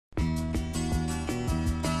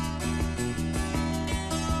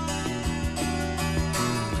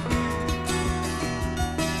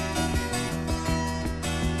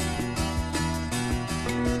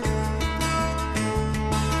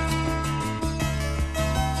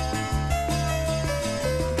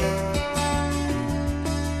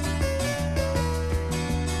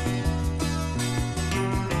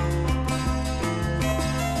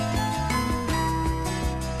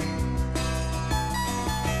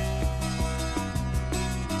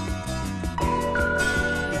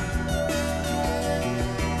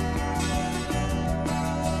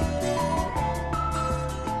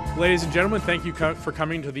Ladies and gentlemen, thank you for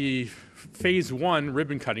coming to the Phase 1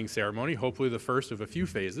 ribbon cutting ceremony, hopefully the first of a few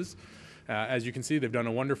phases. As you can see, they've done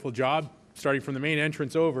a wonderful job. Starting from the main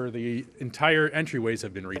entrance over, the entire entryways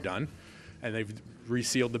have been redone, and they've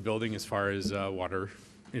resealed the building as far as water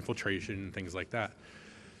infiltration and things like that.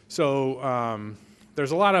 So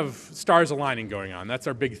there's a lot of stars aligning going on. That's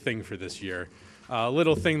our big thing for this year. A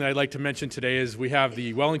little thing that I'd like to mention today is we have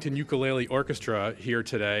the Wellington Ukulele Orchestra here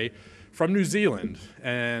today from New Zealand,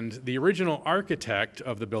 and the original architect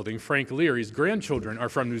of the building, Frank Leary's grandchildren are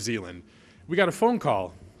from New Zealand. We got a phone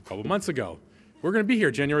call a couple months ago. We're going to be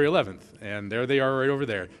here January 11th, and there they are right over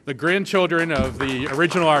there, the grandchildren of the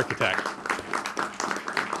original architect.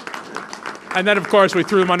 And then, of course, we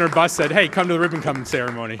threw them under a bus, said, hey, come to the ribbon cutting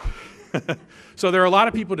ceremony. So there are a lot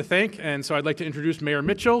of people to thank, and so I'd like to introduce Mayor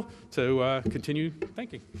Mitchell to continue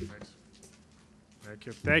thanking. Thanks. Thank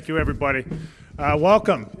you. Thank you, everybody.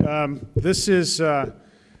 Welcome. This is a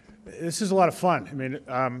lot of fun. I mean,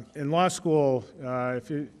 in law school,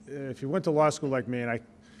 if you went to law school like me, and I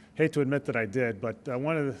hate to admit that I did, but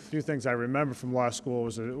one of the few things I remember from law school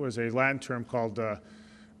was a Latin term called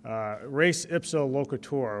res ipsa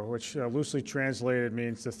loquitur, which loosely translated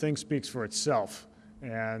means the thing speaks for itself.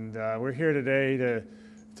 And we're here today to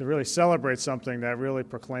really celebrate something that really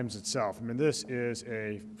proclaims itself. I mean, this is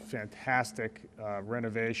a fantastic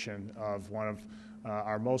renovation of one of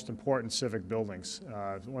our most important civic buildings,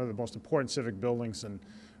 one of the most important civic buildings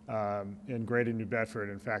in Greater New Bedford,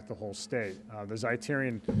 in fact, the whole state. The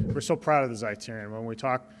Zeiterion, we're so proud of the Zeiterion. When we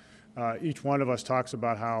talk, each one of us talks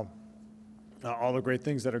about how all the great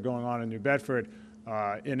things that are going on in New Bedford.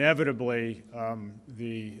 Inevitably,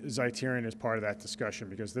 the Zeiterion is part of that discussion,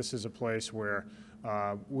 because this is a place where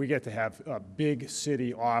we get to have big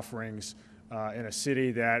city offerings in a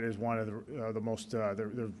city that is one of the most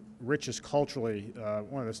the richest culturally,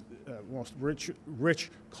 one of the most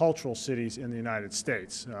rich cultural cities in the United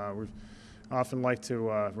States. We often like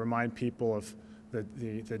to remind people of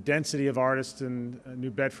the density of artists in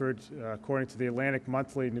New Bedford. According to the Atlantic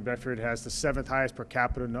Monthly, New Bedford has the 7th highest per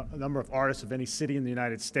capita number of artists of any city in the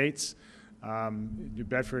United States. New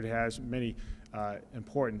Bedford has many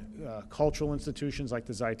important cultural institutions like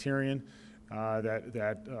the Zeiterion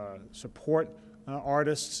that support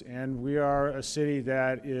artists, and we are a city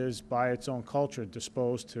that is, by its own culture,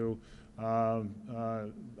 disposed to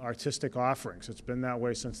artistic offerings. It's been that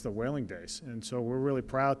way since the whaling days, and so we're really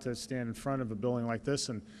proud to stand in front of a building like this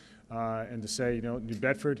and to say, you know, New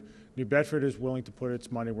Bedford is willing to put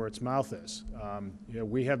its money where its mouth is. You know,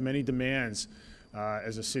 we have many demands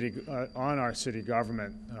as a city on our city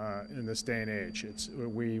government in this day and age.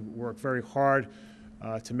 We work very hard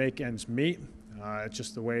to make ends meet. It's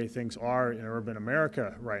just the way things are in urban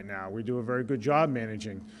America right now. We do a very good job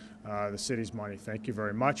managing the city's money. Thank you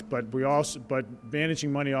very much. But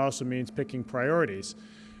managing money also means picking priorities.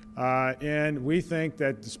 And we think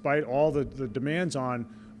that despite all the demands on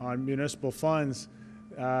municipal funds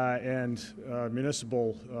and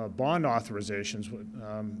municipal bond authorizations,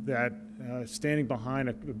 that standing behind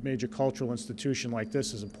a major cultural institution like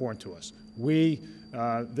this is important to us.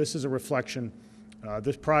 This is a reflection.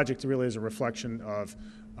 This project really is a reflection of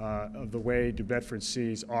the way New Bedford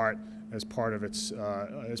sees art as part of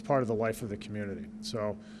the life of the community.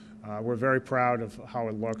 So we're very proud of how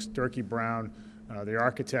it looks. Durkee Brown, the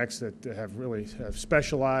architects that have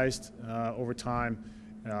specialized over time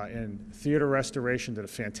in theater restoration, did a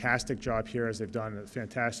fantastic job here, as they've done a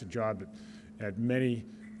fantastic job at many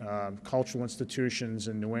cultural institutions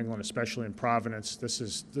in New England, especially in Providence. This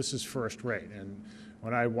is first rate. And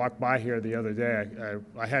when I walked by here the other day,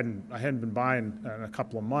 I hadn't been by in a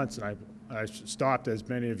couple of months, and I stopped, as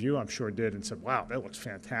many of you I'm sure did, and said, wow, that looks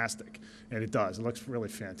fantastic. And it does. It looks really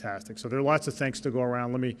fantastic. So there are lots of thanks to go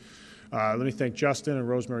around. Let me thank Justin and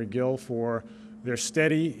Rosemary Gill for their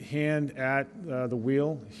steady hand at the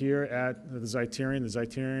wheel here at the Zeiterion. The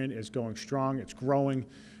Zeiterion is going strong. It's growing.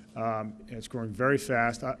 It's growing very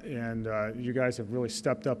fast, and you guys have really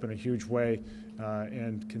stepped up in a huge way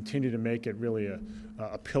and continue to make it really a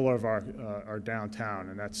pillar of our downtown,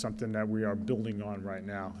 and that's something that we are building on right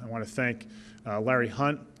now. I want to thank Larry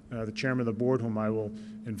Hunt, the chairman of the board, whom I will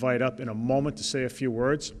invite up in a moment to say a few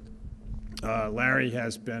words. Larry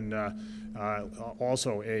has been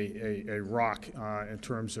also a rock in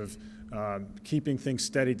terms of keeping things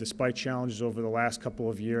steady despite challenges over the last couple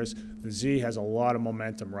of years. The Z has a lot of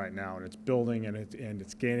momentum right now, and it's building, and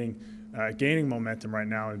it's gaining momentum right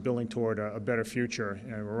now and building toward a better future,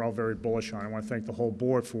 and we're all very bullish on it. I want to thank the whole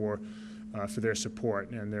board for their support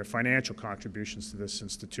and their financial contributions to this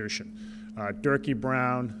institution. Durkee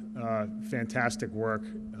Brown, fantastic work,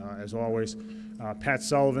 as always. Pat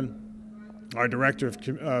Sullivan, our Director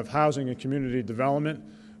of Housing and Community Development,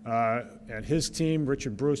 and his team,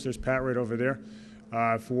 Richard Bruce, there's Pat right over there,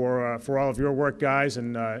 for all of your work, guys,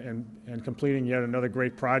 and completing yet another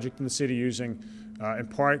great project in the city using, in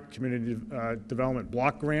part, community development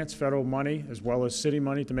block grants, federal money, as well as city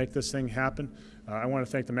money to make this thing happen. I want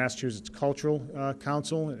to thank the Massachusetts Cultural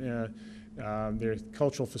Council, their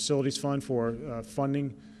Cultural Facilities Fund for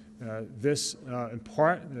funding this in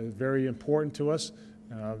part. Very important to us.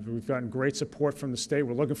 We've gotten great support from the state.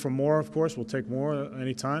 We're looking for more, of course. We'll take more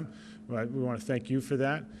anytime, but we want to thank you for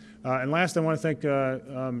that. And last, I want to thank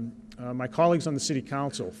my colleagues on the City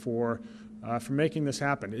Council for making this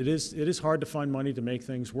happen. It is hard to find money to make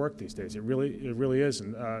things work these days. It really is,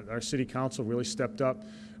 and our City Council really stepped up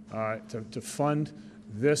to fund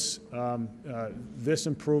this this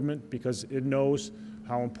improvement because it knows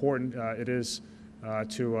how important it is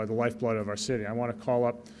to the lifeblood of our city. I want to call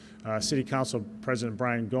up City Council President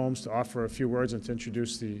Brian Gomes to offer a few words and to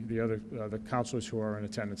introduce the councilors who are in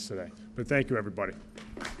attendance today. But thank you, everybody.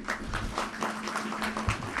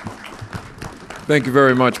 Thank you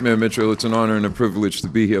very much, Mayor Mitchell. It's an honor and a privilege to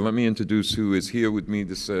be here. Let me introduce who is here with me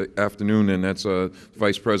this afternoon, and that's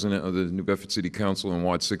Vice President of the New Bedford City Council and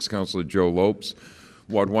Ward 6 Councilor Joe Lopes,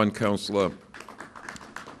 Ward 1 Councilor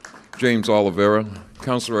James Oliveira,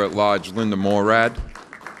 Councilor at Large Linda Morad,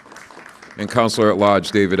 and Councilor at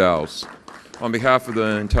Large David Alves. On behalf of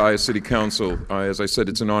the entire City Council, as I said,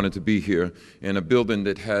 it's an honor to be here in a building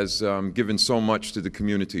that has given so much to the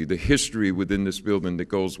community, the history within this building that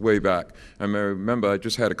goes way back. I remember I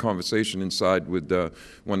just had a conversation inside with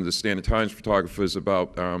one of the Standard Times photographers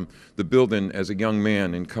about the building as a young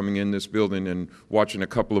man and coming in this building and watching a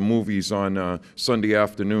couple of movies on Sunday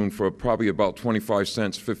afternoon for probably about 25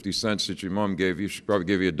 cents, 50 cents that your mom gave you. She probably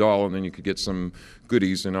gave you $1 and then you could get some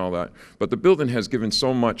goodies and all that. But the building has given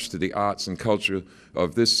so much to the arts and culture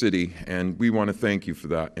of this city, and we want to thank you for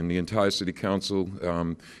that. And the entire City Council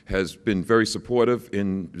has been very supportive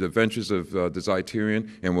in the ventures of the Zeiterion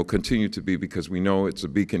and will continue to be because we know it's a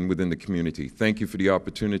beacon within the community. Thank you for the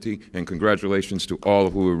opportunity, and congratulations to all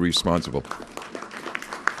who are responsible.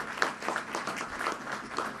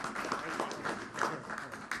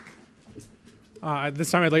 At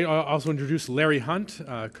this time, I'd like to also introduce Larry Hunt,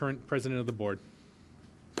 current president of the board.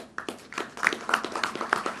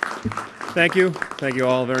 Thank you. Thank you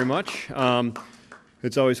all very much.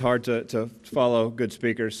 It's always hard to follow good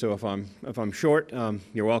speakers, so if I'm short,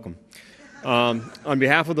 you're welcome. On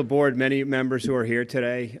behalf of the board, many members who are here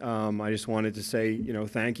today, I just wanted to say,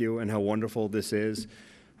 thank you and how wonderful this is.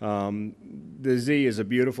 The Z is a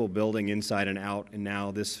beautiful building inside and out, and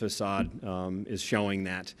now this facade is showing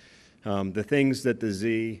that. The things that the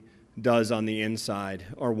Z does on the inside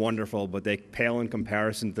are wonderful, but they pale in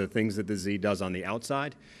comparison to the things that the Z does on the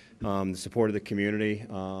outside. The support of the community,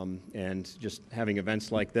 and just having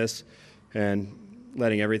events like this and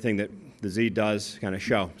letting everything that the Z does kind of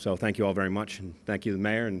show. So thank you all very much, and thank you, the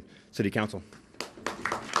Mayor and City Council. All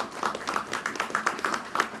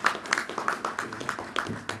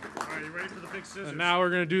right, you ready for the big scissors? And now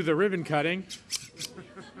we're going to do the ribbon cutting.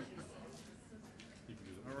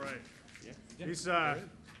 All right. These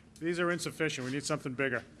are insufficient. We need something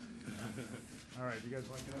bigger. All right, you guys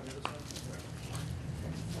want to get on the other side?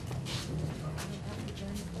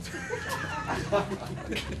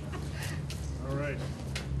 All right. Ready?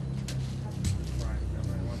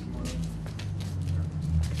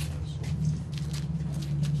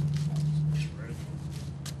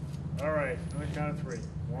 All right, on the count of 3.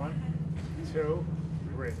 1, 2,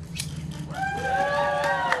 3.